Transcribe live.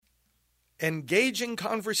Engaging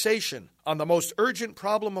conversation on the most urgent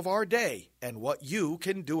problem of our day and what you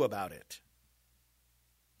can do about it.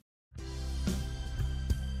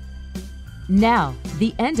 Now,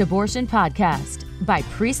 the End Abortion Podcast by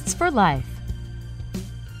Priests for Life.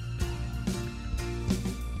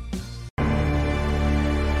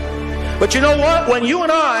 But you know what? When you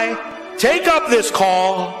and I take up this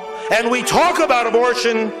call and we talk about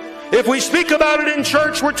abortion, if we speak about it in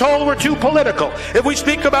church, we're told we're too political. If we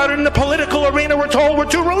speak about it in the political arena, we're told we're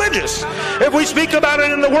too religious. If we speak about it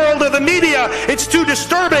in the world of the media, it's too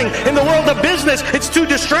disturbing. In the world of business, it's too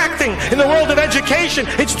distracting. In the world of education,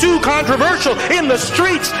 it's too controversial. In the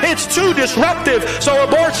streets, it's too disruptive. So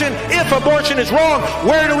if abortion is wrong,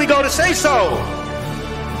 where do we go to say so?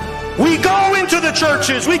 We go into the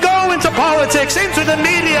churches, we go into politics, into the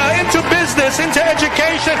media, into business, into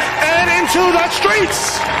education, and into the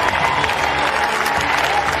streets.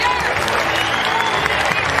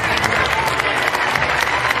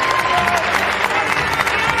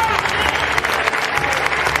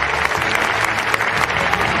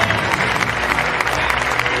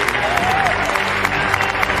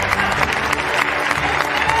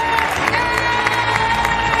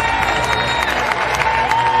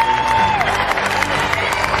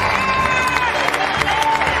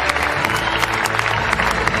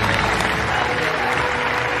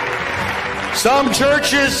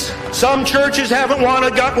 Some churches haven't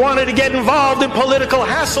wanted to get involved in political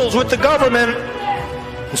hassles with the government,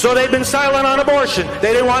 so they've been silent on abortion.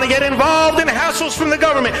 They didn't want to get involved in hassles from the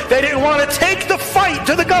government. They didn't want to take the fight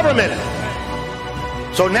to the government.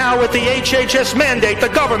 So now with the HHS mandate, the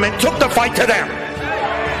government took the fight to them.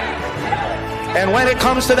 And when it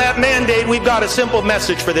comes to that mandate, we've got a simple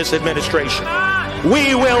message for this administration.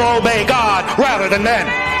 We will obey God rather than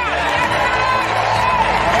men.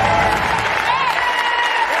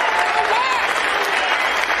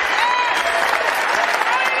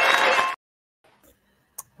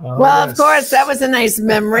 Well, of course, that was a nice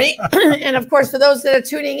memory. And of course, for those that are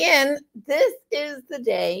tuning in, this is the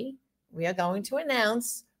day we are going to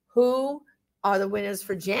announce who are the winners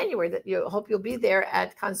for January. That you hope you'll be there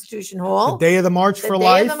at Constitution Hall. The day of the March for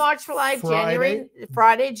Life. The day of the March for Life,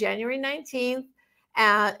 Friday, January 19th.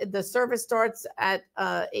 The service starts at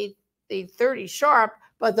 8:30 sharp,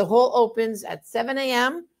 but the hall opens at 7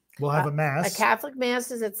 a.m. We'll have a mass. A Catholic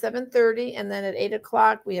mass is at 7:30, and then at 8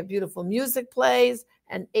 o'clock we have beautiful music plays.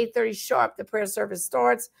 And 8:30 sharp, the prayer service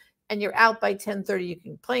starts, and you're out by 10:30. You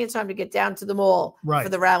can plenty of time to get down to the mall for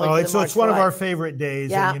the rally. So it's one of our favorite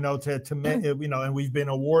days, and and we've been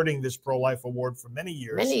awarding this Pro-Life Award for many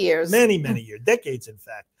years, many years, decades, in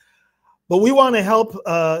fact. But we want to help. We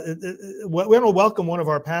want to welcome one of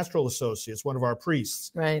our pastoral associates, one of our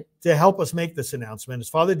priests, right, to help us make this announcement. It's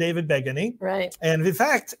Father David Begany, right. And in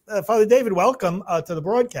fact, Father David, welcome to the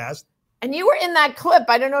broadcast. And you were in that clip.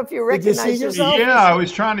 I don't know if you recognize yourself. Yeah, I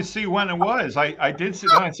was trying to see when it was. I did see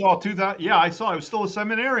when I saw 2000. Yeah, I saw. I was still a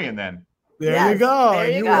seminarian then. There you go.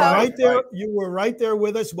 There you were right there. Right. You were right there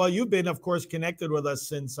with us. Well, you've been, of course, connected with us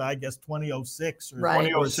since I guess 2006 or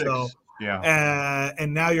 2006. So. Yeah.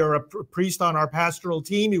 And now you're a priest on our pastoral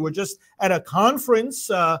team. You were just at a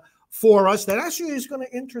conference for us that actually is going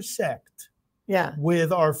to intersect. Yeah,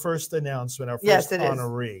 with our first announcement, our first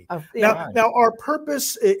honoree. Now, our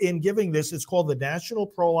purpose in giving this is called the National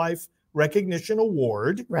Pro-Life Recognition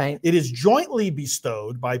Award. Right. It is jointly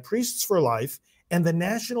bestowed by Priests for Life and the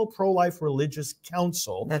National Pro-Life Religious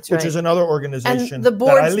Council, which is another organization. And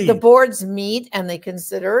the boards meet and they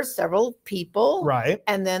consider several people. Right.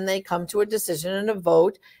 And then they come to a decision and a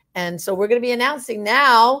vote. And so we're going to be announcing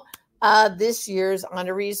now this year's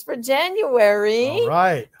honorees for January. All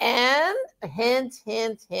right. And hint,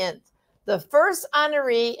 hint, hint. The first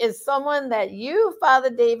honoree is someone that you, Father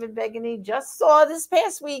David Begany, just saw this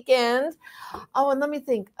past weekend. Oh, and let me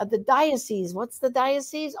think. The diocese. What's the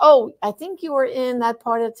diocese? Oh, I think you were in that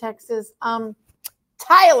part of Texas.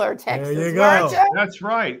 Tyler, Texas. There you go. That's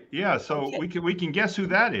right. Yeah. So we can guess who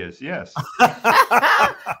that is. Yes.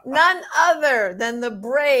 None other than the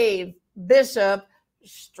brave Bishop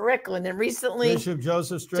Strickland, and recently Bishop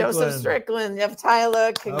Joseph Strickland of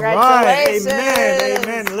Tyler. Congratulations. Right.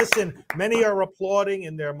 Amen. Listen, many are applauding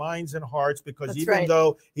in their minds and hearts because even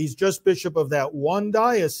though he's just bishop of that one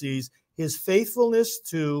diocese, his faithfulness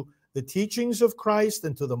to the teachings of Christ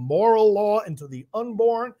and to the moral law and to the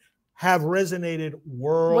unborn have resonated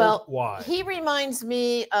worldwide. Well, he reminds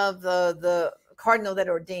me of the cardinal that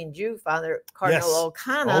ordained you, Father Cardinal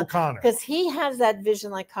O'Connor, because he has that vision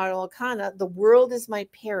like Cardinal O'Connor. The world is my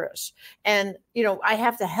parish, and I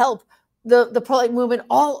have to help the pro-life movement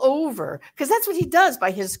all over, because that's what he does by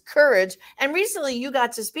his courage. And recently, you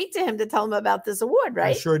got to speak to him to tell him about this award,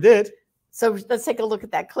 right? I sure did. So let's take a look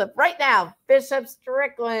at that clip right now. Bishop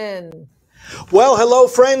Strickland. Well, hello,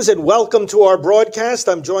 friends, and welcome to our broadcast.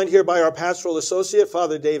 I'm joined here by our pastoral associate,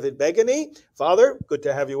 Father David Begany. Father, good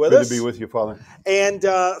to have you with us. Good to be with you, Father. And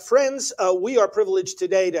friends, we are privileged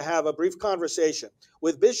today to have a brief conversation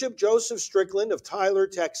with Bishop Joseph Strickland of Tyler,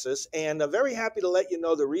 Texas, and very happy to let you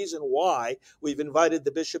know the reason why we've invited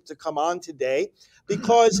the bishop to come on today,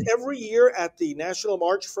 because every year at the National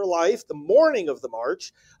March for Life, the morning of the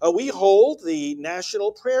march, we hold the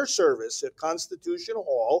National Prayer Service at Constitution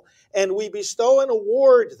Hall, and we bestow an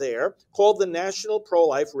award there called the National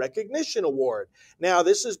Pro-Life Recognition Award. Now,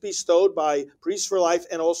 this is bestowed by Priests for Life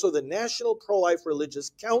and also the National Pro-Life Religious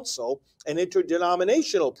Council, an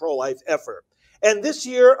interdenominational pro-life effort. And this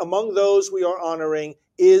year, among those we are honoring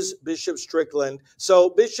is Bishop Strickland. So,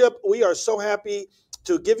 Bishop, we are so happy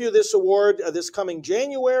to give you this award this coming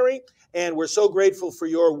January, and we're so grateful for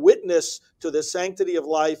your witness to the sanctity of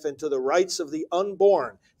life and to the rights of the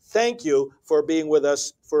unborn. Thank you for being with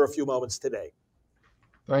us for a few moments today.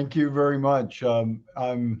 Thank you very much.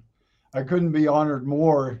 I couldn't be honored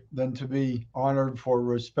more than to be honored for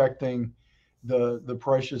respecting the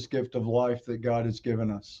precious gift of life that God has given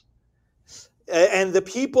us. And the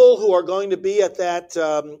people who are going to be at that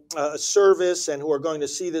service and who are going to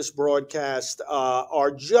see this broadcast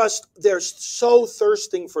they're so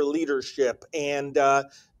thirsting for leadership. And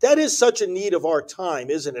that is such a need of our time,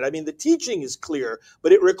 isn't it? I mean, the teaching is clear,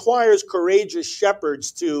 but it requires courageous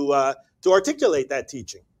shepherds to articulate that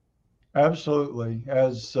teaching. Absolutely.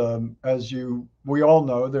 As we all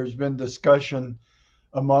know, there's been discussion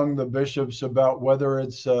among the bishops about whether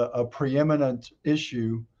it's a preeminent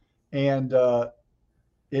issue. And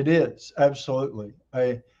it is, absolutely.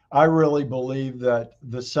 I really believe that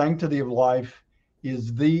the sanctity of life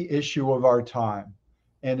is the issue of our time,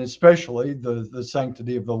 and especially the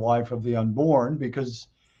sanctity of the life of the unborn, because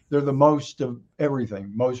they're the most of everything,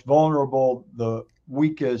 most vulnerable, the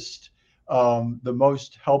weakest, the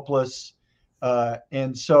most helpless.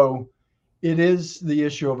 And so it is the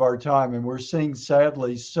issue of our time. And we're seeing,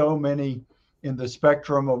 sadly, so many in the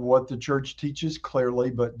spectrum of what the church teaches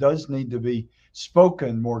clearly, but does need to be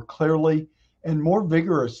spoken more clearly and more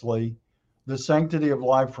vigorously, the sanctity of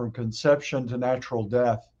life from conception to natural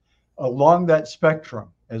death along that spectrum.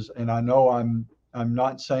 And I know I'm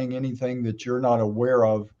not saying anything that you're not aware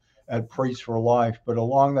of at Priests for Life, but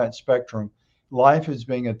along that spectrum, life is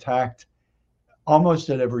being attacked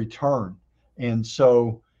almost at every turn. And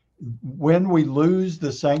so when we lose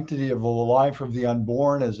the sanctity of the life of the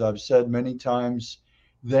unborn, as I've said many times,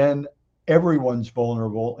 then everyone's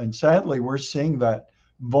vulnerable. And sadly, we're seeing that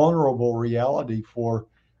vulnerable reality for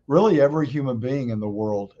really every human being in the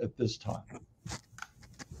world at this time.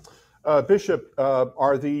 Bishop,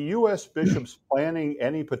 are the U.S. bishops planning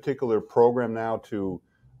any particular program now to,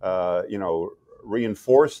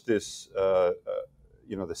 reinforce this,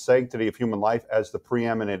 the sanctity of human life as the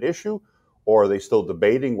preeminent issue? Or are they still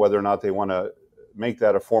debating whether or not they want to make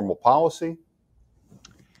that a formal policy?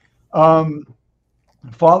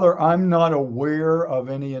 Father, I'm not aware of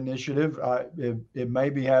any initiative. It may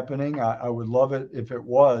be happening. I would love it if it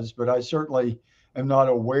was, but I certainly am not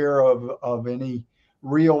aware of any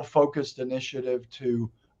real focused initiative to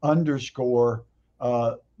underscore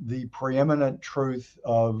the preeminent truth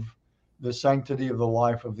of the sanctity of the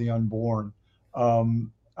life of the unborn.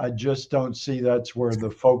 I just don't see that's where the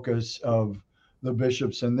focus of the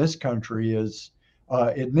bishops in this country is.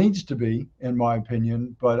 It needs to be, in my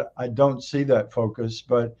opinion, but I don't see that focus.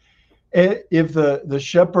 But if the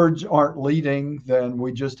shepherds aren't leading, then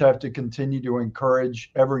we just have to continue to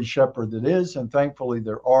encourage every shepherd that is. And thankfully,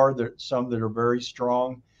 there are some that are very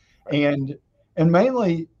strong. And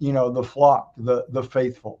mainly, the flock, the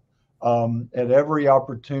faithful. At every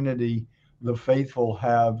opportunity, the faithful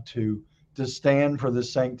have to stand for the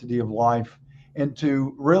sanctity of life and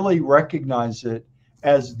to really recognize it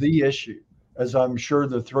as the issue. As I'm sure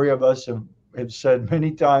the three of us have said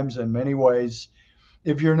many times in many ways,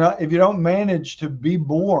 if you don't manage to be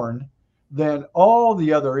born, then all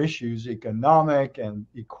the other issues, economic and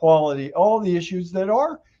equality, all the issues that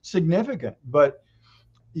are significant, but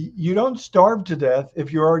you don't starve to death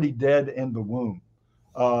if you're already dead in the womb.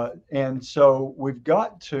 And so we've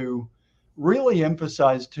got to really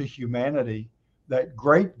emphasize to humanity that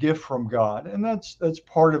great gift from God. And that's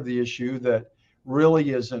part of the issue that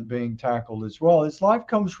really isn't being tackled as well. Is life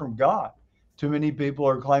comes from God. Too many people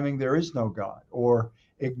are claiming there is no God or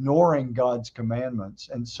ignoring God's commandments.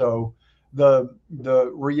 And so the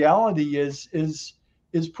reality is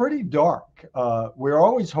pretty dark. We're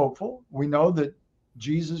always hopeful. We know that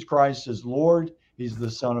Jesus Christ is Lord. He's the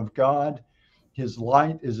Son of God. His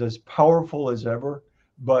light is as powerful as ever.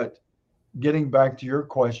 But getting back to your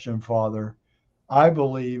question, Father, I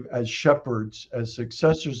believe as shepherds, as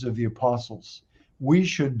successors of the apostles, we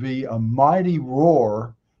should be a mighty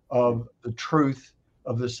roar of the truth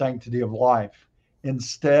of the sanctity of life.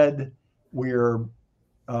 Instead, we're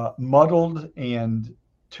muddled and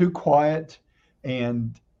too quiet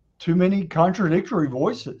and too many contradictory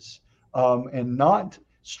voices, and not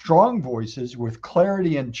strong voices with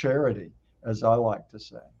clarity and charity, as I like to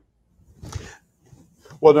say.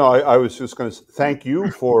 Well, no, I was just going to thank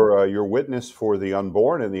you for your witness for the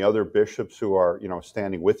unborn and the other bishops who are,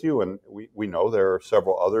 standing with you. And we know there are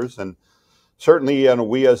several others. And certainly,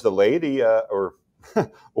 we as the laity, or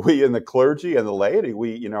we in the clergy and the laity,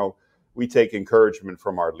 we take encouragement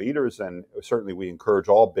from our leaders. And certainly we encourage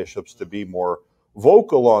all bishops to be more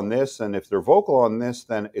vocal on this. And if they're vocal on this,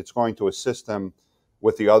 then it's going to assist them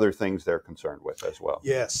with the other things they're concerned with as well.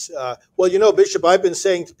 Yes. Well, Bishop, I've been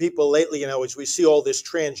saying to people lately, as we see all this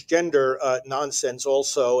transgender nonsense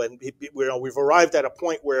also, and we've arrived at a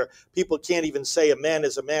point where people can't even say a man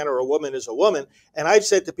is a man or a woman is a woman. And I've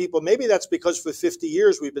said to people, maybe that's because for 50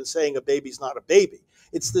 years we've been saying a baby's not a baby.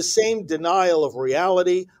 It's the same denial of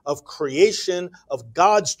reality, of creation, of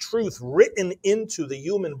God's truth written into the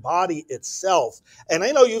human body itself. And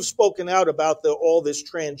I know you've spoken out about all this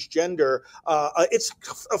transgender. It's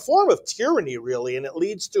a form of tyranny, really, and it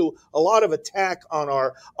leads to a lot of attack on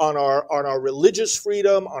our religious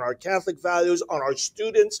freedom, on our Catholic values, on our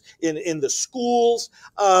students in the schools.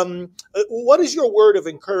 What is your word of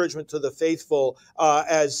encouragement to the faithful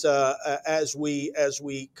as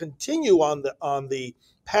we continue on the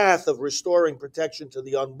path of restoring protection to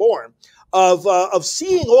the unborn, of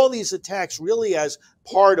seeing all these attacks really as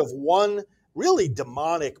part of one really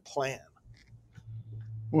demonic plan?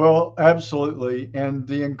 Well, absolutely. And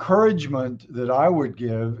the encouragement that I would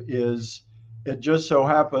give is, it just so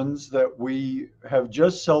happens that we have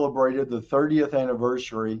just celebrated the 30th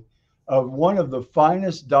anniversary of one of the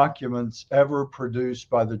finest documents ever produced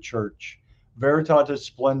by the Church, Veritatis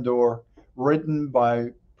Splendor, written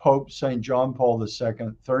by Pope St. John Paul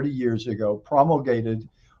II 30 years ago, promulgated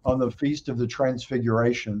on the Feast of the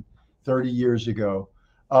Transfiguration 30 years ago.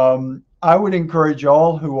 I would encourage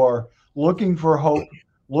all who are looking for hope,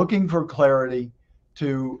 looking for clarity,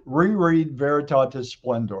 to reread Veritatis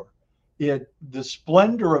Splendor. The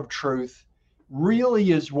splendor of truth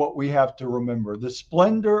really is what we have to remember. The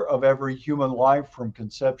splendor of every human life from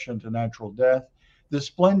conception to natural death, the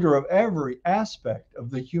splendor of every aspect of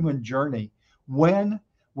the human journey when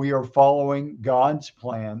we are following God's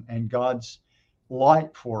plan and God's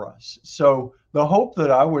light for us. So the hope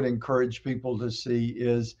that I would encourage people to see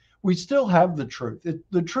is we still have the truth.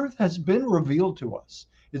 The truth has been revealed to us.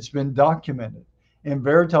 It's been documented. And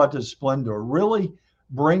Veritatis Splendor really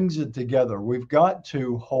brings it together. We've got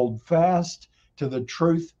to hold fast to the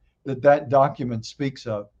truth that document speaks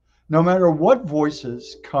of. No matter what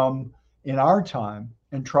voices come in our time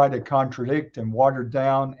and try to contradict and water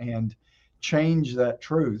down and change that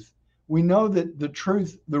truth, we know that the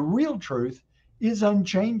truth, the real truth, is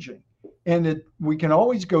unchanging. And we can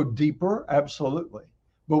always go deeper, absolutely,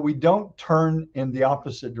 but we don't turn in the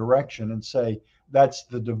opposite direction and say that's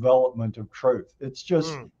the development of truth. It's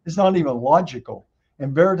just, it's not even logical.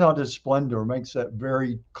 And Veritatis Splendor makes that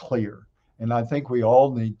very clear. And I think we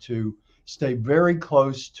all need to stay very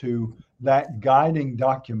close to that guiding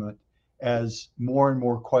document as more and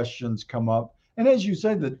more questions come up. And as you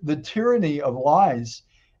said, the tyranny of lies,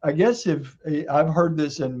 I guess if I've heard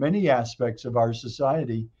this in many aspects of our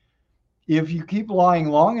society, if you keep lying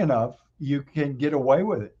long enough, you can get away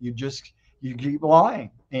with it. You keep lying.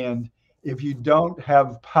 And if you don't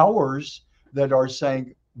have powers that are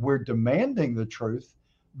saying we're demanding the truth,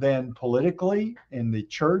 then politically, in the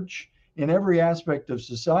church, in every aspect of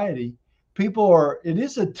society, it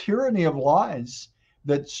is a tyranny of lies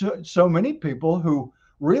that so many people who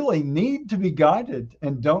really need to be guided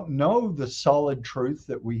and don't know the solid truth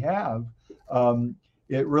that we have,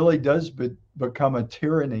 it really does become a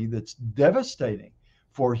tyranny that's devastating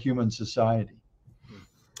for human society.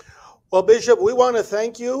 Well, Bishop, we want to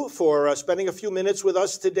thank you for spending a few minutes with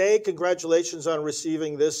us today. Congratulations on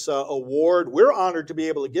receiving this award. We're honored to be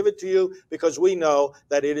able to give it to you because we know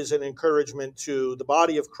that it is an encouragement to the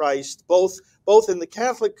body of Christ, both in the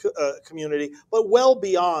Catholic community, but well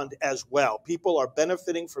beyond as well. People are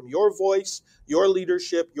benefiting from your voice, your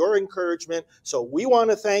leadership, your encouragement. So we want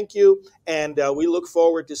to thank you, and we look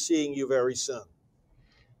forward to seeing you very soon.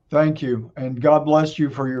 Thank you. And God bless you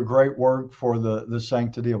for your great work for the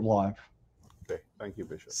sanctity of life. Okay. Thank you,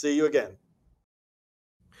 Bishop. See you again.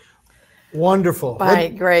 Wonderful.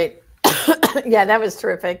 Right. Great. Yeah, that was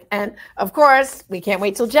terrific. And of course, we can't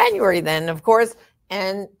wait till January then, of course.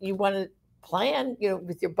 And you want to plan,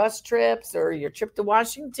 with your bus trips or your trip to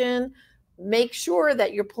Washington, make sure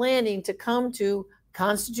that you're planning to come to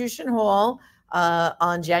Constitution Hall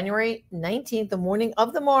on January 19th, the morning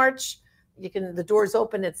of the march. The doors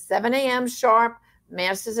open at 7 a.m. sharp.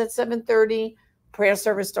 Mass is at 7:30. Prayer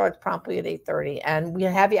service starts promptly at 8:30. And we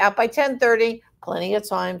have you out by 10:30. Plenty of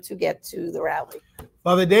time to get to the rally.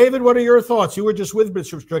 Father David, what are your thoughts? You were just with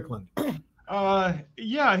Bishop Strickland.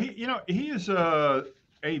 Yeah, he is a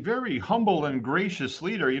very humble and gracious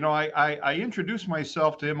leader. I introduced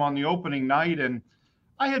myself to him on the opening night, and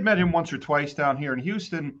I had met him once or twice down here in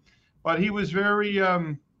Houston, but he was very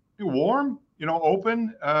warm,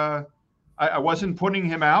 open. I wasn't putting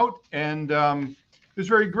him out, and he was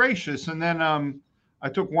very gracious. And then I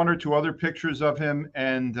took one or two other pictures of him,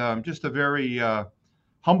 and just a very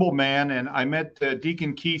humble man. And I met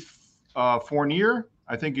Deacon Keith Fournier,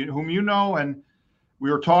 I think, whom you know, and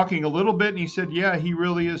we were talking a little bit, and he said, yeah, he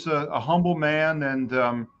really is a humble man,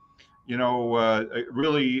 and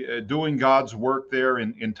really doing God's work there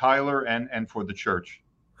in Tyler and for the church.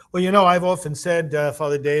 Well, I've often said,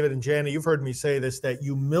 Father David and Jana, you've heard me say this, that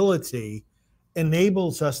humility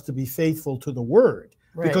enables us to be faithful to the word,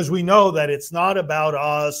 right? Because we know that it's not about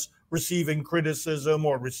us receiving criticism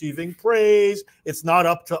or receiving praise. It's not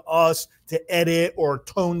up to us to edit or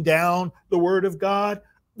tone down the word of God.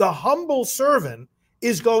 The humble servant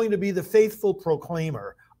is going to be the faithful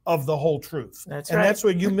proclaimer of the whole truth. That's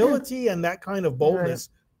where humility and that kind of boldness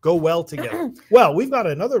go well together. Well, we've got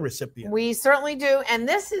another recipient. We certainly do. And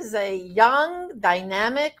this is a young,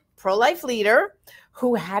 dynamic, pro-life leader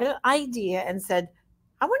who had an idea and said,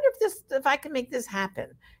 I wonder if I can make this happen.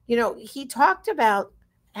 He talked about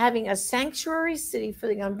having a sanctuary city for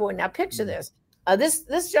the unborn. Now picture this.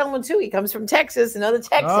 This gentleman too, he comes from Texas, another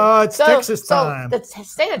Texan. Oh, it's Texas time. So the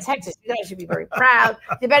state of Texas, you guys should be very proud.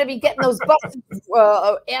 You better be getting those buses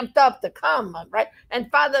amped up to come, right? And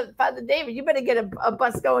Father David, you better get a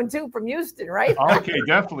bus going too from Houston, right? Okay,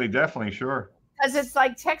 definitely, sure. Because it's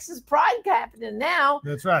like Texas pride happening now.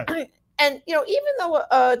 That's right. And, even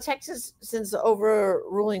though Texas, since the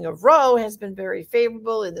overruling of Roe, has been very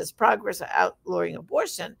favorable in this progress of outlawing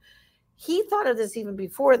abortion, he thought of this even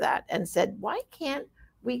before that and said, why can't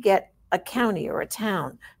we get a county or a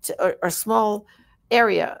town or a small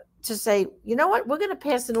area to say, you know what, we're going to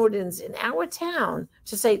pass an ordinance in our town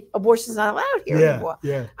to say abortion's not allowed here anymore.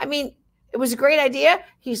 Yeah. I mean, it was a great idea.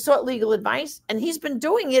 He sought legal advice, and he's been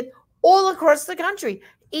doing it all across the country,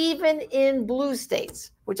 even in blue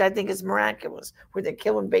states, which I think is miraculous, where they're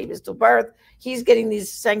killing babies till birth. He's getting these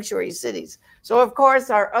sanctuary cities. So, of course,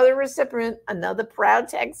 our other recipient, another proud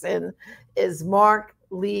Texan, is Mark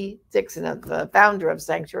Lee Dixon, the founder of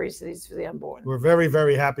Sanctuary Cities for the Unborn. We're very,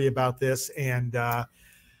 very happy about this. And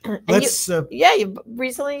let's...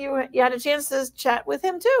 recently you had a chance to chat with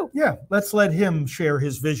him, too. Yeah, let's let him share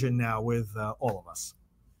his vision now with all of us.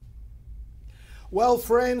 Well,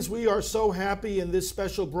 friends, we are so happy in this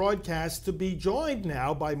special broadcast to be joined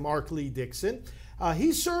now by Mark Lee Dixon.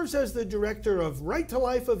 He serves as the director of Right to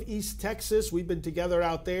Life of East Texas. We've been together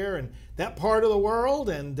out there in that part of the world,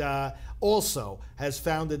 and also has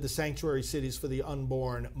founded the Sanctuary Cities for the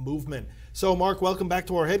Unborn movement. So, Mark, welcome back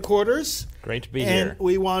to our headquarters. Great to be here. And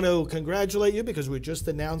we want to congratulate you because we're just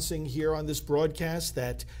announcing here on this broadcast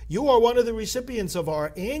that you are one of the recipients of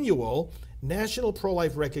our annual National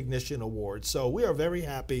Pro-Life Recognition Award. So we are very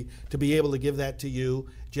happy to be able to give that to you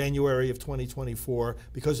January of 2024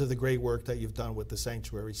 because of the great work that you've done with the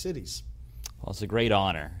Sanctuary Cities. Well, it's a great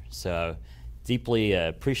honor. So deeply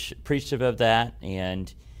appreciative of that.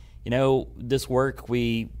 And, this work,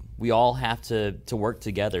 we all have to work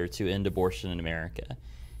together to end abortion in America.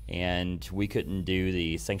 And we couldn't do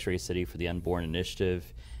the Sanctuary City for the Unborn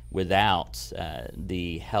initiative without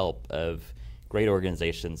the help of great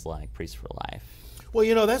organizations like Priests for Life.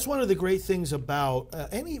 Well, that's one of the great things about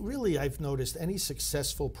I've noticed any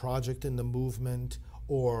successful project in the movement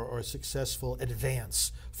or successful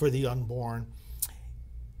advance for the unborn,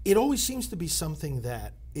 it always seems to be something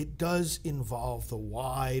that it does involve the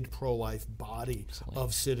wide pro-life body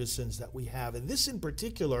of citizens that we have. And this in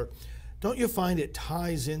particular, don't you find it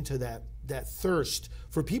ties into that thirst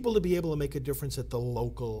for people to be able to make a difference at the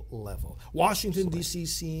local level? Washington, D.C.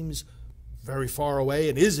 seems very far away,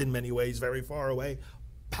 and is in many ways very far away.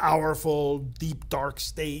 Powerful, deep, dark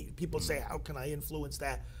state. People say, how can I influence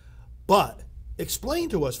that? But explain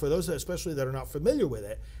to us, for those especially that are not familiar with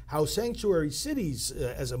it, how Sanctuary Cities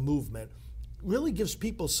as a movement really gives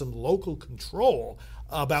people some local control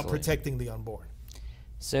about protecting the unborn.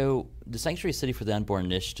 So the Sanctuary City for the Unborn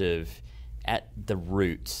initiative, at the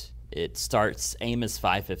root, it starts, AIM is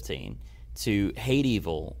 515, to hate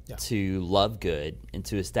evil, to love good, and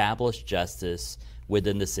to establish justice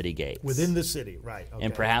within the city gates. Within the city, right. Okay.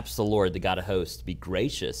 And perhaps the Lord, the God of hosts, be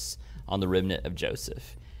gracious on the remnant of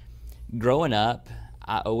Joseph. Growing up,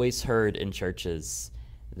 I always heard in churches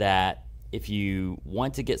that if you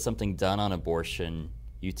want to get something done on abortion,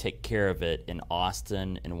 you take care of it in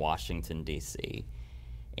Austin and Washington, D.C.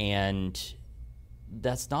 And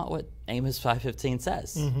that's not what Amos 5:15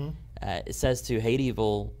 says. It says to hate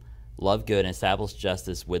evil, love good, and establish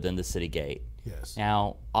justice within the city gate. Yes.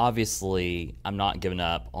 Now, obviously, I'm not giving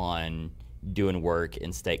up on doing work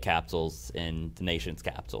in state capitals and the nation's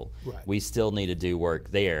capital. Right. We still need to do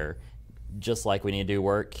work there, just like we need to do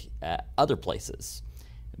work at other places.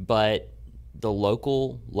 But the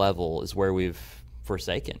local level is where we've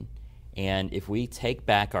forsaken. And if we take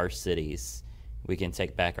back our cities, we can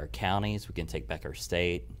take back our counties, we can take back our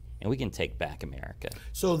state, and we can take back America.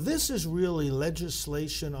 So this is really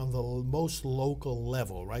legislation on the most local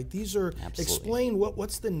level, right? These are, Absolutely. Explain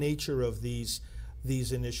what's the nature of these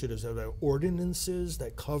initiatives. Are there ordinances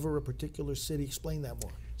that cover a particular city? Explain that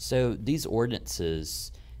more. So these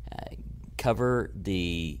ordinances cover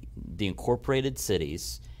the incorporated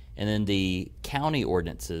cities, and then the county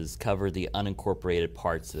ordinances cover the unincorporated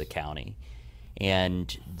parts of the county.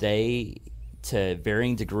 And they, to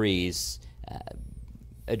varying degrees,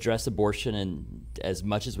 address abortion in as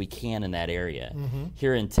much as we can in that area.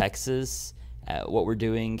 Here in Texas, what we're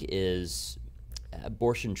doing is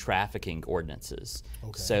abortion trafficking ordinances.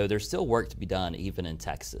 So there's still work to be done even in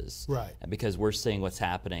Texas. Right. Because we're seeing what's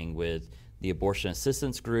happening with the abortion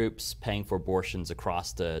assistance groups paying for abortions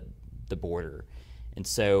across the border. And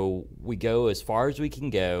so we go as far as we can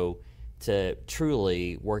go to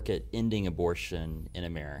truly work at ending abortion in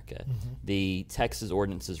America. The Texas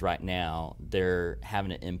ordinances right now, they're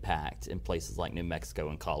having an impact in places like New Mexico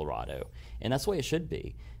and Colorado. And that's the way it should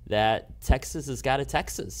be, that Texas has got a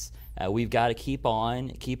Texas. We've got to keep on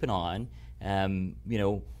keeping on. You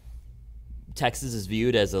know, Texas is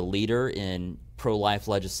viewed as a leader in pro-life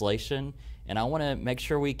legislation, and I want to make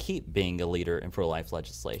sure we keep being a leader in pro-life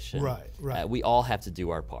legislation. Right. We all have to do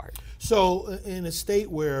our part. So in a state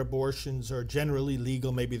where abortions are generally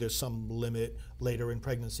legal, maybe there's some limit later in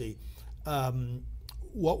pregnancy,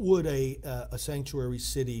 what would a sanctuary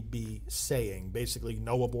city be saying? Basically,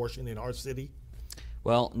 no abortion in our city?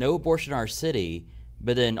 Well, no abortion in our city,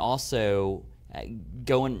 but then also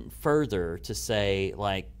going further to say,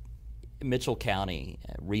 like Mitchell County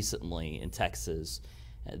recently in Texas,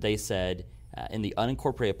 they said in the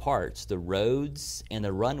unincorporated parts, the roads and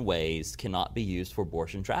the runways cannot be used for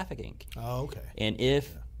abortion trafficking. Oh, okay. And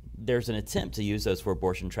if there's an attempt to use those for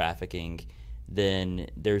abortion trafficking, then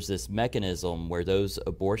there's this mechanism where those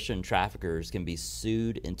abortion traffickers can be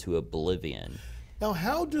sued into oblivion. Now,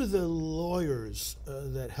 how do the lawyers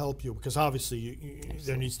that help you, because obviously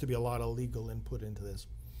there needs to be a lot of legal input into this,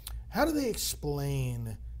 how do they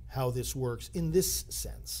explain how this works in this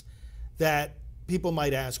sense? That people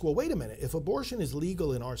might ask, well, wait a minute, if abortion is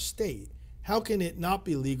legal in our state, how can it not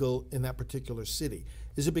be legal in that particular city?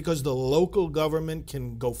 Is it because the local government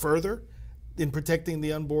can go further in protecting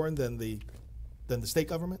the unborn than the state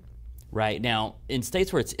government? Right. Now, in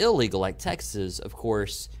states where it's illegal, like Texas, of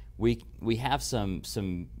course, we have some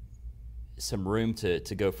room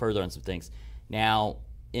to go further on some things. Now,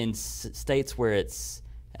 in states where it's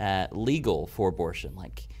legal for abortion,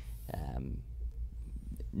 like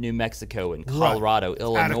New Mexico and Colorado,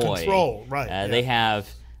 Illinois, out of control, right? They have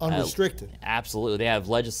unrestricted. Absolutely, they have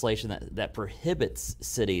legislation that prohibits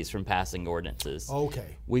cities from passing ordinances.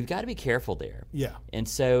 Okay, we've got to be careful there. Yeah, and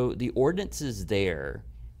so the ordinances there,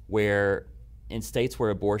 where in states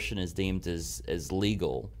where abortion is deemed as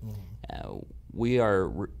legal, we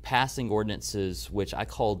are passing ordinances which I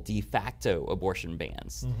call de facto abortion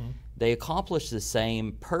bans. They accomplish the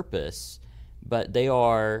same purpose, but they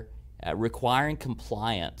are requiring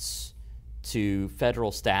compliance to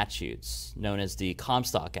federal statutes known as the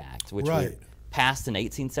Comstock Act, which was passed in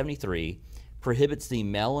 1873, prohibits the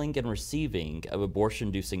mailing and receiving of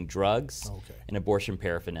abortion-inducing drugs and abortion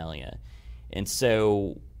paraphernalia. And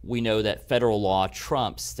so we know that federal law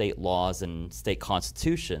trumps state laws and state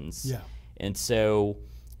constitutions. Yeah. And so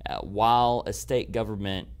while a state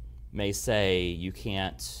government may say you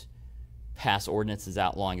can't pass ordinances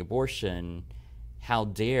outlawing abortion, how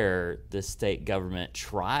dare the state government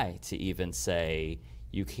try to even say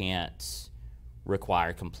you can't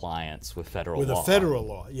require compliance with federal law? With a federal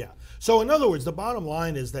law, yeah. So in other words, the bottom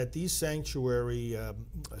line is that these sanctuary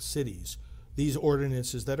cities, these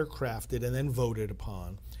ordinances that are crafted and then voted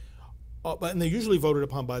upon, and they're usually voted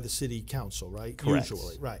upon by the city council, right? Correct.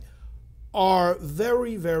 Usually, right. are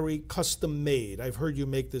very, very custom made. I've heard you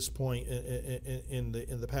make this point in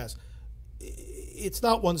the past. It's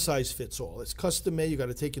not one size fits all. It's custom made. You got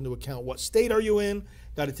to take into account what state are you in.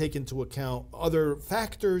 Got to take into account other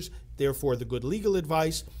factors. Therefore, the good legal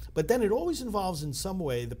advice. But then it always involves in some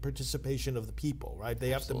way the participation of the people, right? They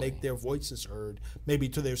have to make their voices heard, maybe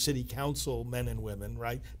to their city council men and women,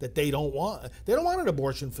 right? That they don't want an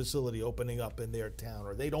abortion facility opening up in their town,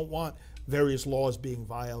 or they don't want various laws being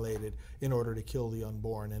violated in order to kill the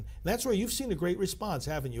unborn. And that's where you've seen a great response,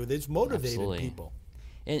 haven't you? It's motivated people.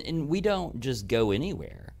 And we don't just go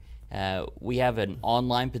anywhere. We have an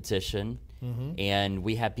online petition, and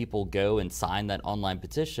we have people go and sign that online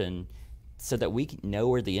petition so that we know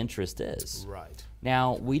where the interest is. Right.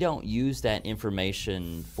 Now, we don't use that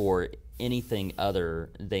information for anything other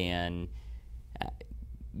than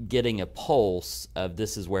getting a pulse of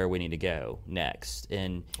this is where we need to go next.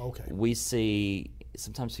 And we see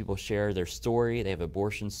sometimes people share their story. They have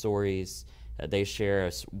abortion stories. They share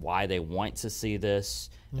us why they want to see this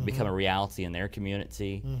become a reality in their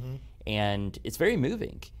community. And it's very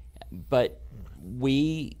moving. But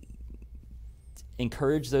we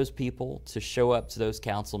encourage those people to show up to those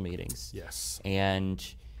council meetings. Yes. And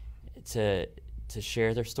to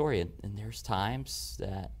share their story. And there's times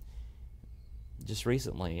that just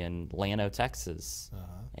recently in Llano, Texas,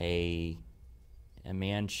 a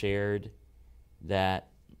man shared that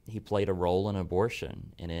he played a role in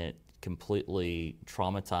abortion, and it completely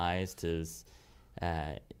traumatized his,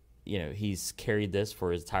 he's carried this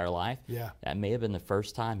for his entire life. Yeah. That may have been the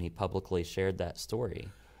first time he publicly shared that story.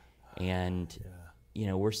 And,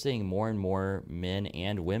 we're seeing more and more men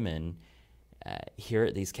and women here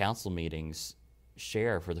at these council meetings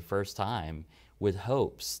share for the first time with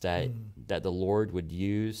hopes that the Lord would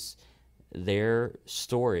use their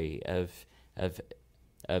story of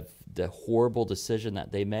the horrible decision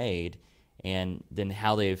that they made, and then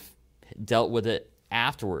how they've dealt with it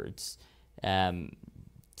afterwards, to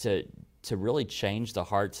really change the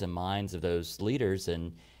hearts and minds of those leaders,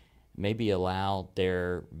 and maybe allow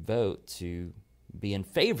their vote to be in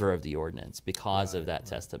favor of the ordinance because of that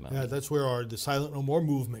testimony. Yeah, that's where the Silent No More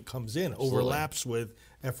movement comes in, overlaps with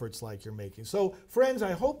efforts like you're making. So, friends,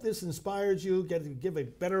 I hope this inspires you, give a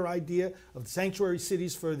better idea of the sanctuary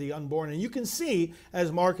cities for the unborn. And you can see,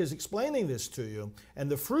 as Mark is explaining this to you,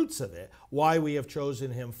 and the fruits of it, why we have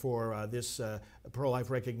chosen him for this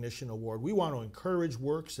Pro-Life Recognition Award. We want to encourage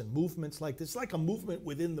works and movements like this. It's like a movement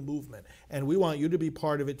within the movement, and we want you to be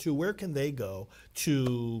part of it too. Where can they go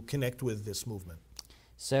to connect with this movement?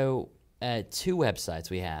 So, two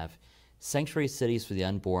websites we have.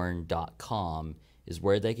 SanctuaryCitiesForTheUnborn.com is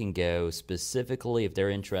where they can go specifically if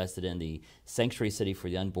they're interested in the Sanctuary City for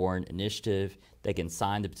the Unborn initiative. They can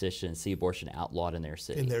sign the petition and see abortion outlawed in their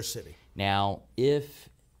city. In their city. Now, if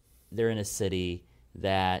they're in a city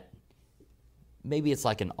that maybe it's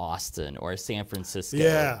like in Austin or San Francisco.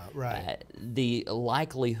 Yeah, right. The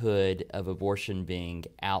likelihood of abortion being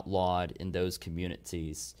outlawed in those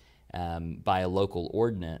communities by a local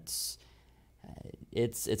ordinance,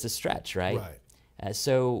 it's a stretch, right? Right.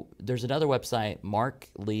 So there's another website,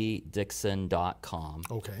 markleedixon.com.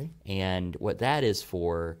 Okay. And what that is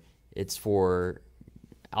for,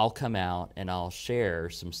 I'll come out and I'll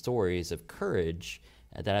share some stories of courage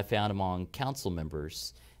that I found among council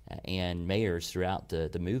members and mayors throughout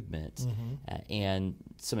the movement, and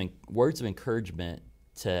some words of encouragement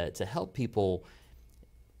to help people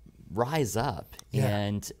rise up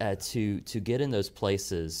and to get in those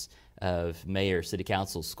places of mayor, city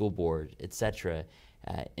council, school board, etc.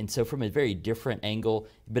 And so from a very different angle,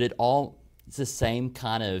 but it's the same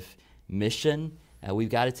kind of mission. We've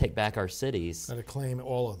got to take back our cities. Got to claim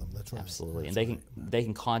all of them. That's right. Absolutely. That's and they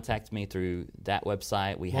can contact me through that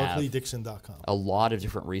website. We have MarkLeeDixon.com. a lot of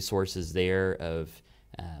different resources there of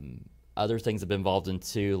other things I've been involved in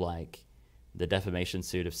too, like the defamation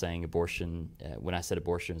suit of saying abortion, when I said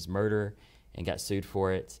abortion is murder, and got sued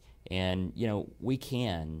for it. And, we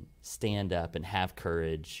can stand up and have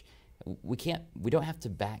courage. We don't have to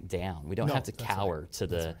back down. We don't have to cower to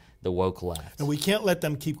the woke left. And we can't let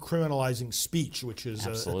them keep criminalizing speech, which is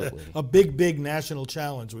a big national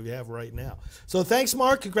challenge we have right now. So thanks,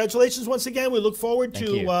 Mark. Congratulations once again. We look forward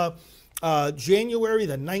to January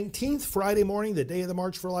the 19th, Friday morning, the day of the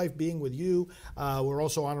March for Life, being with you. We're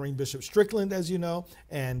also honoring Bishop Strickland, as you know,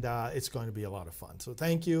 and it's going to be a lot of fun. So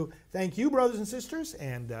thank you. Thank you, brothers and sisters,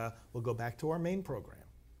 and we'll go back to our main program.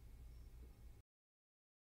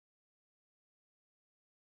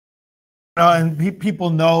 And people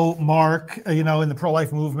know Mark, in the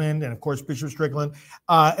pro-life movement, and of course Bishop Strickland.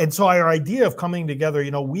 And so our idea of coming together,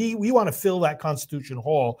 we want to fill that Constitution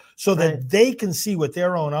Hall so that they can see with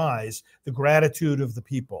their own eyes the gratitude of the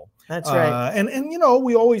people. That's right. And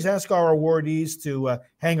we always ask our awardees to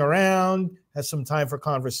hang around, have some time for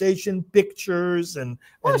conversation, pictures, and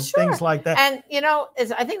things like that. And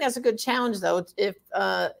I think that's a good challenge, though. If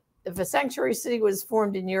a sanctuary city was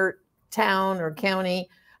formed in your town or county,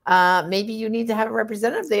 maybe you need to have a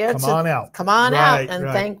representative there. Come on out and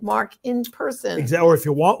thank Mark in person. Exactly. Or if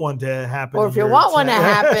you want one to happen.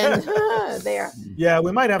 There. Yeah,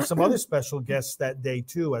 we might have some other special guests that day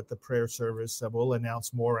too at the prayer service. We'll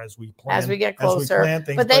announce more as we plan. As we get closer.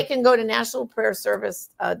 But they can go to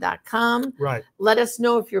nationalprayerservice.com. Right. Let us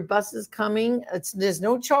know if your bus is coming. There's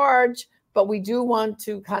no charge, but we do want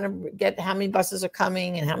to kind of get how many buses are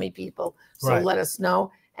coming and how many people. So let us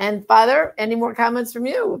know. And Father, any more comments from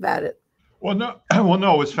you about it? Well, no.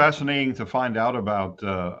 It's fascinating to find out about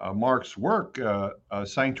Mark's work,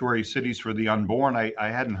 Sanctuary Cities for the Unborn. I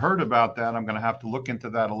hadn't heard about that. I'm going to have to look into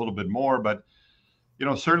that a little bit more. But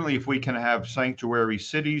certainly, if we can have sanctuary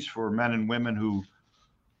cities for men and women who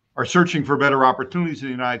are searching for better opportunities in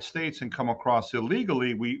the United States and come across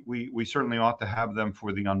illegally, we certainly ought to have them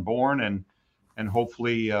for the unborn, and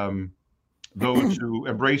hopefully. Those who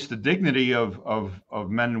embrace the dignity of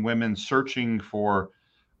men and women searching for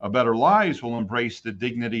better lives will embrace the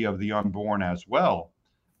dignity of the unborn as well,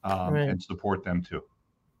 and support them too.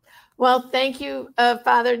 Well, thank you,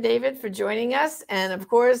 Father David, for joining us. And of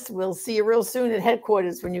course, we'll see you real soon at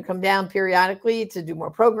headquarters when you come down periodically to do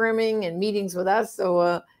more programming and meetings with us.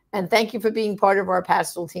 So, and thank you for being part of our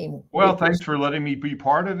pastoral team. Well, thanks for letting me be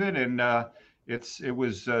part of it. And,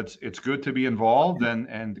 it's good to be involved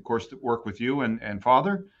and of course to work with you and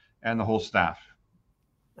Father and the whole staff.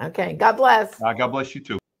 Okay. God bless. God bless you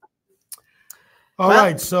too. All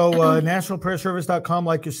right. So nationalprayerservice.com,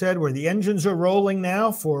 like you said, where the engines are rolling now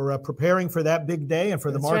for preparing for that big day and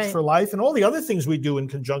for the March for Life and all the other things we do in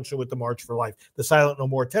conjunction with the March for Life, the Silent No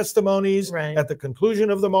More testimonies at the conclusion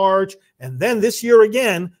of the March. And then this year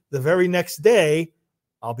again, the very next day,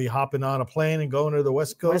 I'll be hopping on a plane and going to the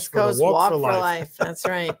West Coast for the Walk for Life. That's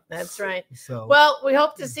right. That's right. So, well, we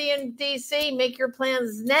hope to see you in D.C. Make your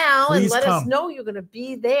plans now and let us know you're going to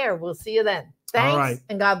be there. We'll see you then. Thanks,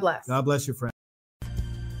 and God bless. God bless you, friend.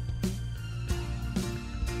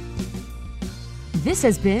 This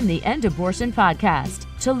has been the End Abortion Podcast.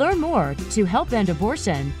 To learn more, to help end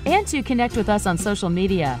abortion, and to connect with us on social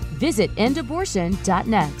media, visit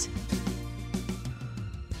endabortion.net.